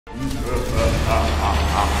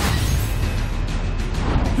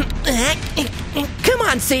Come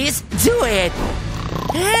on, sis, do it!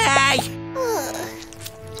 Hey!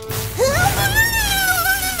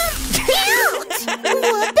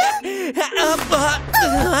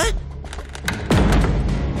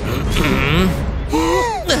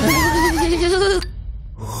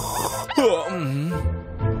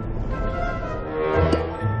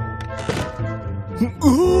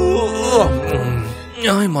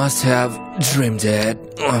 I must have dreamed it.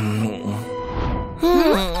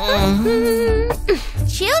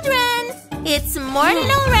 Children, it's morning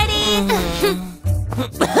already.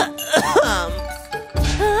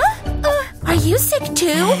 Are you sick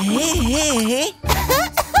too?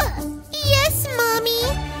 Yes, Mommy.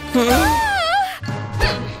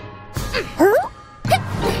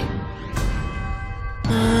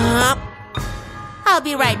 I'll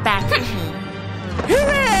be right back.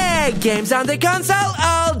 Hooray! Games on the console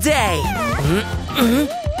all day!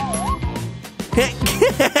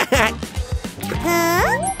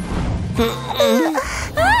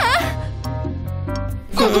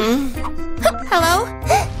 Hello?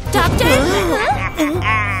 Doctor?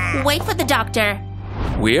 Wait for the doctor.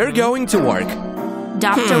 We're going to work.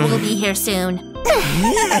 Doctor will be here soon.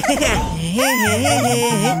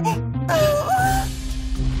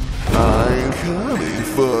 I'm coming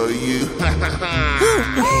for you.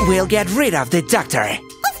 We'll get rid of the doctor.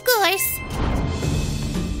 Of course.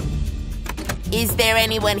 Is there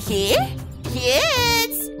anyone here?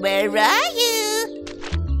 Kids, where are you?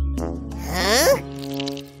 Huh?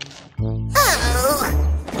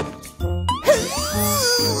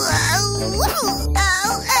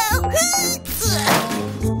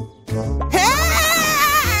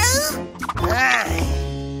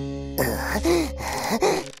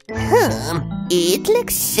 It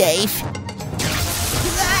looks safe.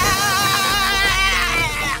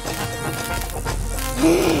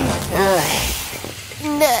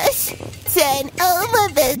 Nurse, turn over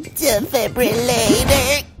the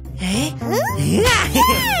defibrillator.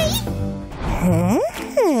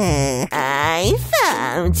 I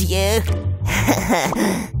found you.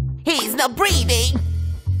 He's not breathing.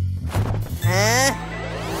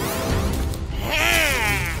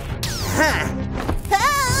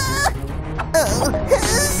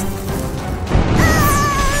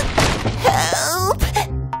 Help!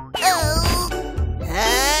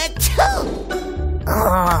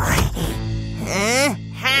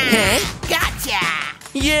 Gotcha!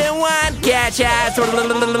 You want gotcha?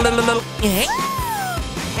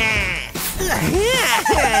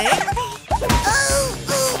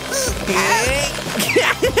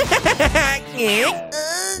 You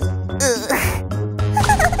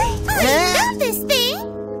know this thing?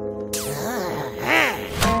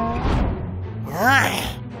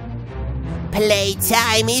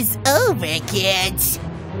 Playtime is over, kids.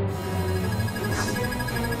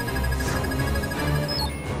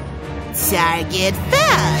 Target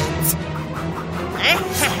found.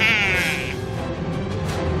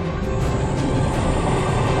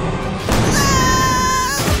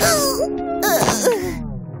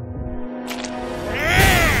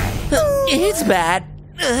 It's bad.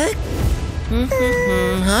 Huh?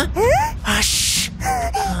 Shh.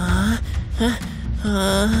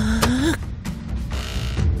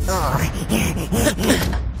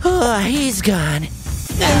 Oh, he's gone.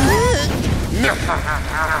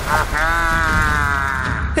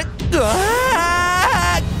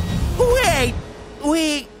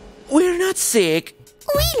 Wait, we're not sick.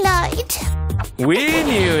 We lied. We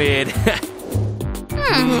knew it.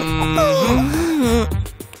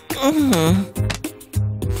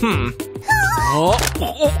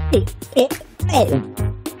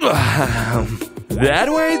 That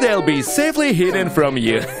way they'll be safely hidden from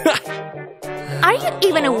you. Are you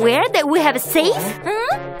even aware that we have a safe?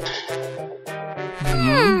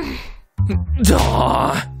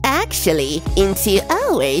 Actually, in 2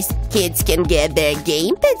 hours, kids can get their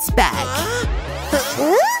gamepads back.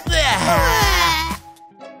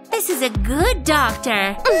 This is a good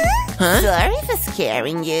doctor. Sorry for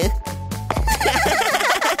scaring you.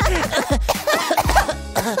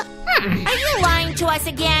 Are you lying to us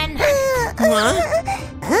again?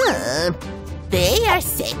 They are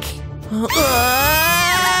sick.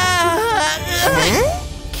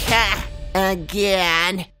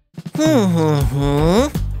 Again.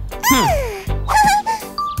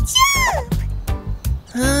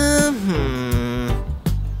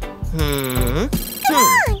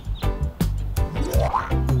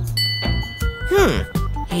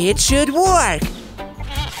 It should work.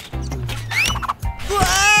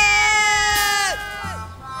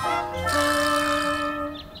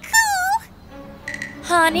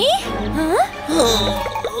 Honey? Huh?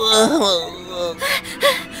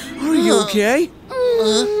 Are you okay?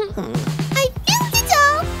 I filled it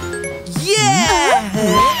up. Yeah!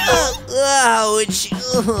 Ouch!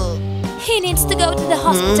 He needs to go to the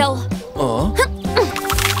hospital.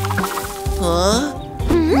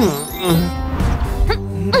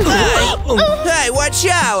 Hey, watch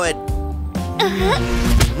out!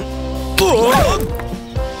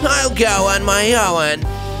 I'll go on my own.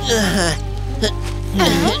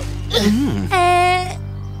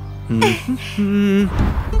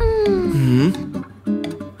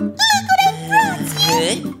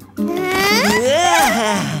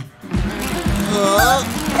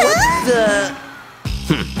 What the?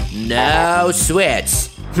 No sweats.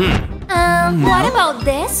 What about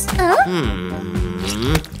this?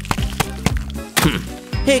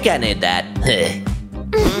 He can eat that.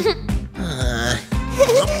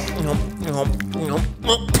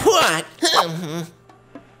 What?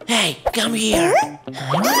 Hey, come here.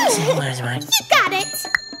 Where's mine? You got it.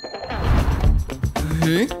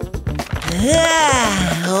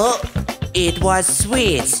 It was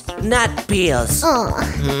sweets, not pills.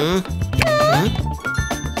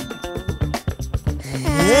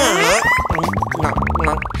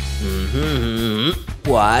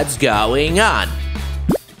 What's going on?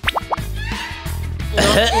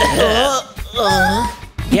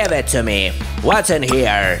 Give it to me. What's in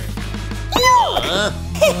here?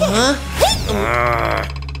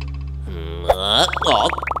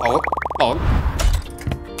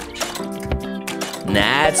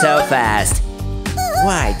 Not so fast.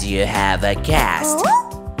 Why do you have a cast?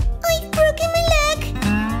 I've broken my leg.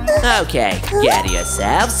 Okay, get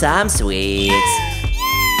yourself some sweets.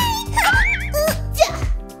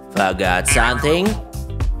 Forgot something?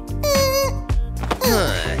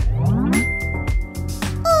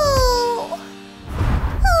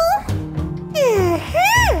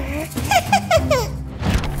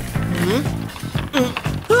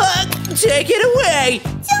 Take it away!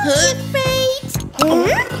 Don't be afraid.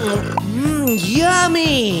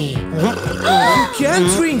 Yummy! Can't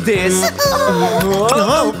drink this.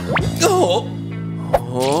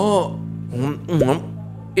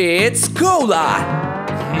 It's cola.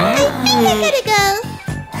 I gotta go.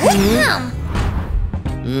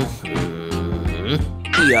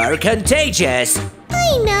 You're contagious.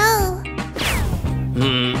 I know.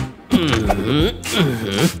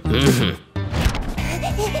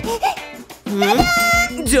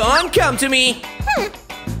 Don't come to me.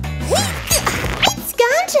 It's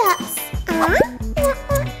gumdrops.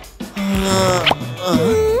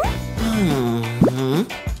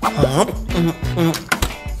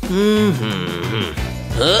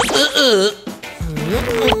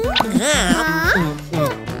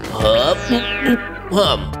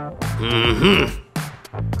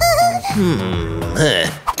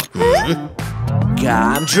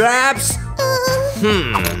 Gumdrops?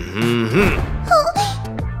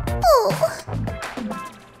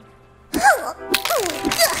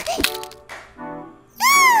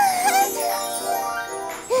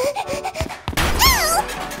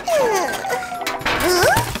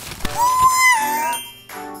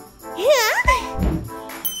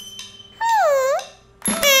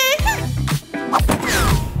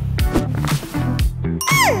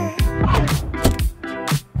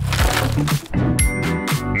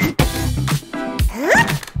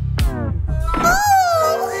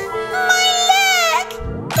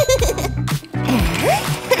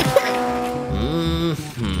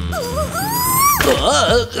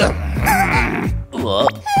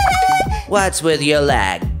 What's with your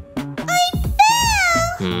leg?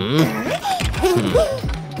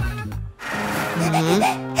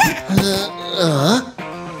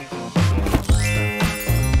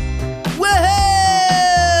 Woohoo!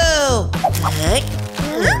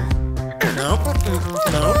 No.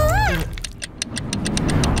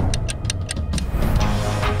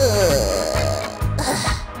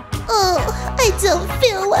 I don't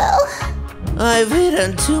feel well. I've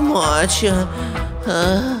eaten too much.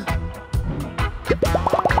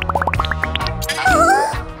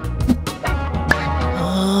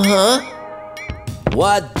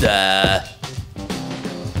 What the?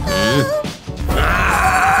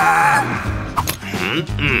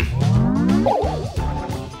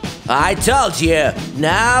 I told you,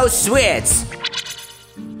 no sweets.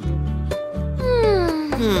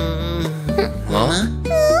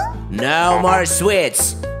 No more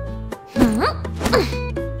sweets.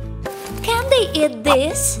 Can they eat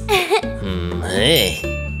this? Hey.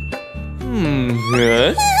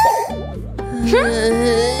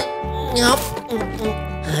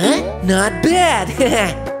 Not bad.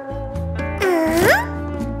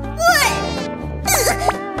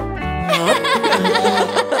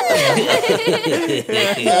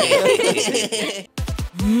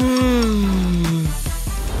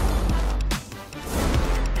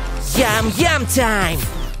 Yum yum time!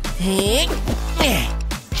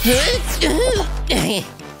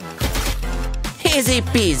 Easy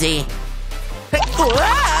peasy.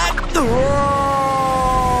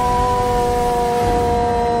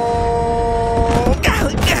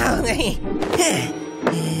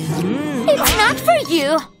 It's not for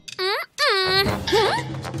you.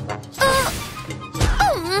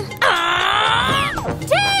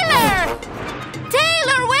 Taylor!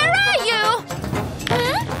 Taylor, where are you?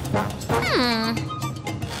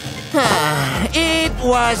 It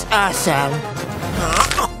was awesome.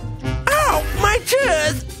 Ow, my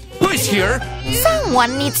tooth! Who's here?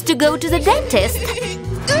 Someone needs to go to the dentist.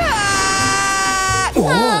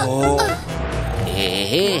 Oh.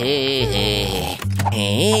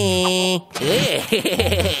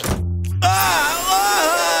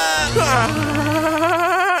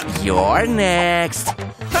 You're next.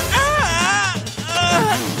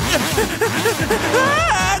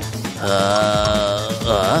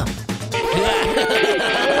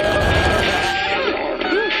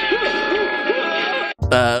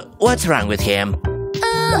 What's wrong with him?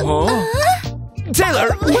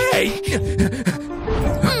 Taylor, wait!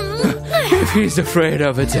 If he's afraid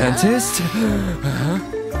of a dentist,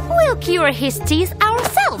 We'll cure his teeth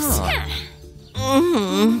ourselves.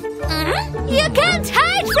 You can't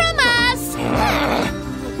hide from us.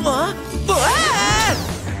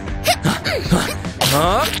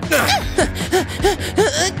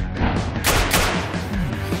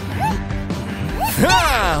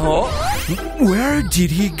 where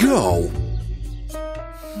did he go?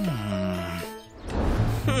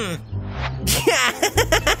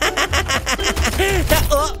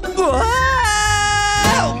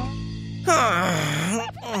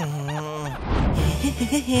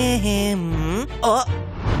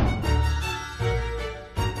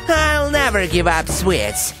 I'll never give up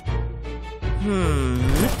sweets.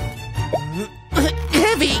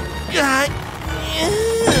 Heavy.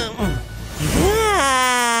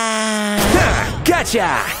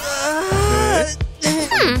 Gotcha.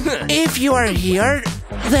 If you are here,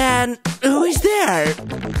 then who is there?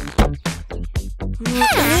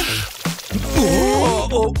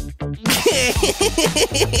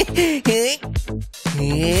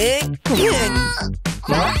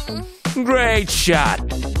 Great shot.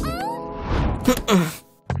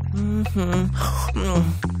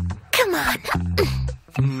 Come on.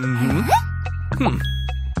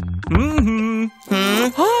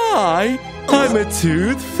 Hi, I'm a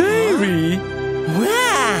tooth fairy.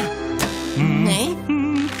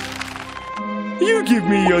 You give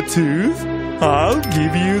me your tooth, I'll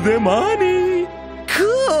give you the money.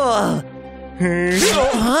 Cool.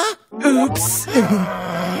 Oops.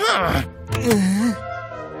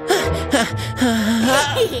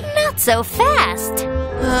 Not so fast.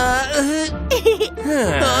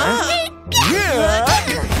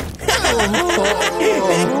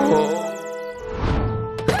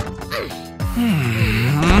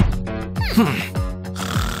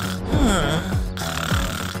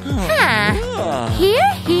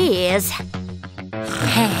 Here he is.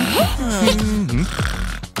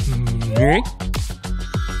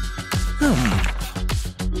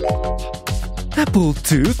 Apple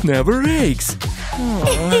tooth never aches.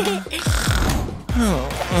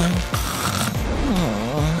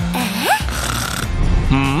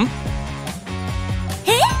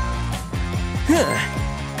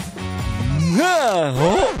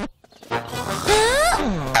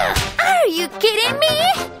 Are you kidding me?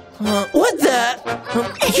 What the?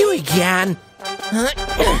 You again?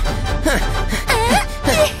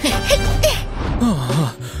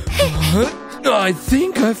 I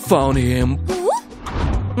think I found him.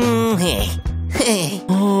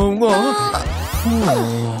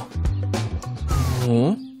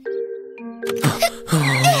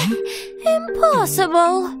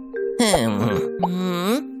 Impossible.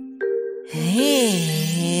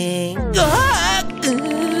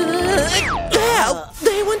 Help!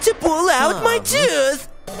 They want to pull out my tooth!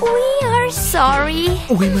 We are sorry.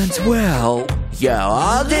 We meant well. You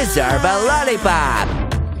all deserve a lollipop!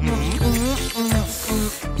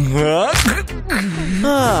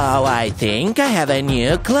 Oh, I think I have a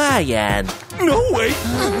new client. No, wait.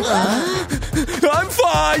 I'm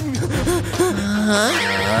fine.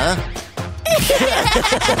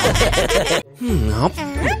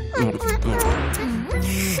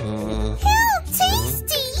 How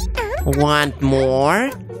tasty. Want more?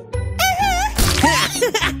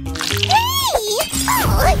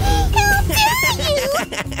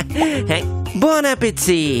 Hey, bon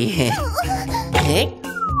appetit!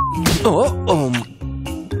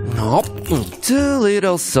 Too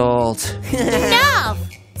little salt. Enough!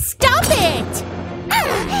 Stop it!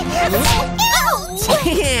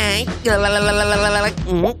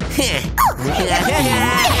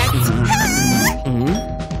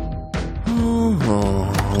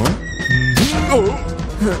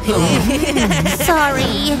 Sorry.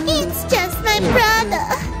 It's just my brother.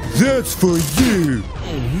 That's for you.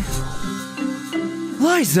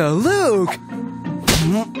 Liza, look!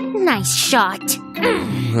 Nice shot. We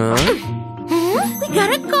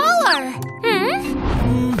got a caller.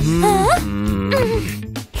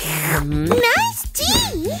 Nice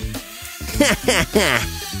tea.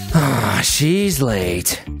 She's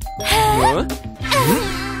late.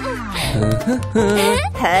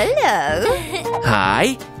 Hello.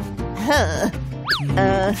 Hi.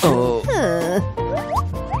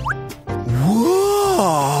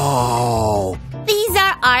 Whoa! These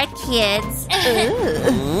are our kids.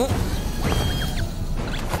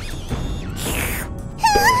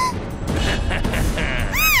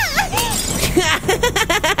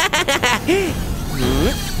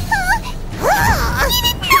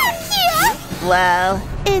 Well,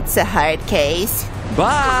 it's a hard case.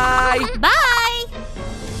 Bye! Bye.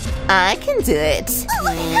 I can do it.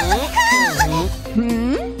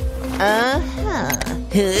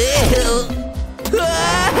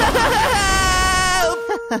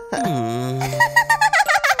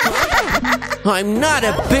 I'm not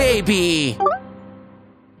a baby!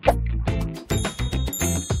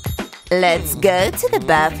 Let's go to the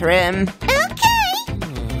bathroom.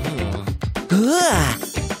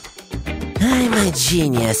 I'm a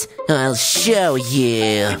genius. I'll show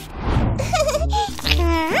you.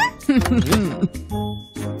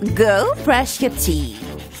 Go brush your teeth.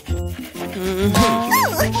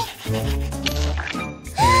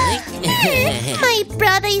 My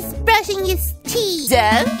brother is brushing his teeth.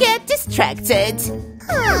 Don't get distracted.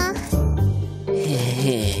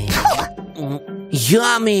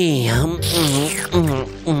 Yummy!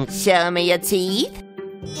 Show me your teeth.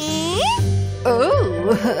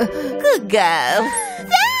 Ooh, good girl.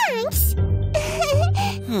 Thanks.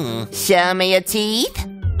 Show me your teeth.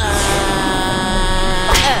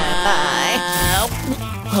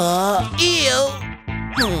 Ew!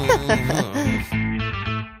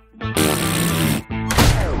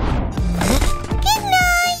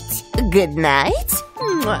 Good night.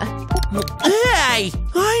 Hey!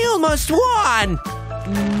 I almost won!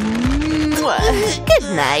 Good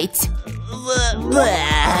night.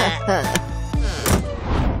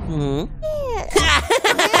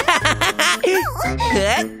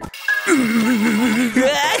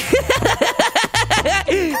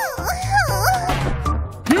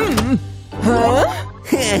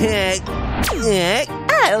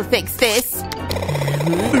 I'll fix this.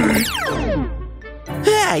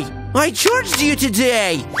 Hey! I charged you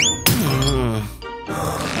today!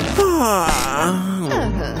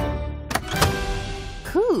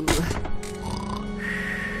 Cool.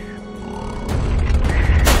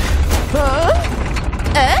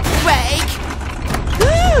 Earthquake!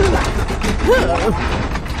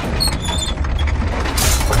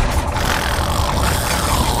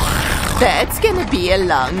 That's gonna be a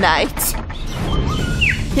long night.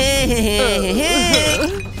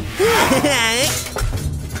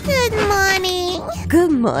 Good morning.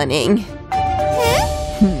 Good morning.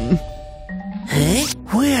 Huh?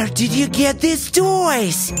 Where did you get these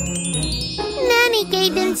toys? Nanny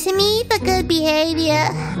gave them to me for good behavior.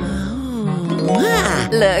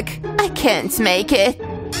 Look, I can't make it.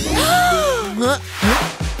 Am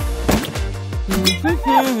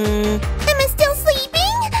I still sleeping?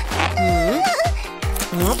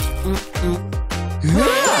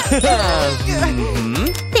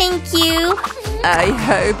 Thank you. I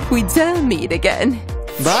hope we don't meet again.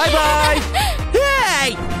 Bye-bye!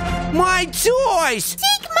 Hey! My toys!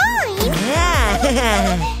 Take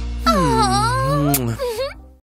mine.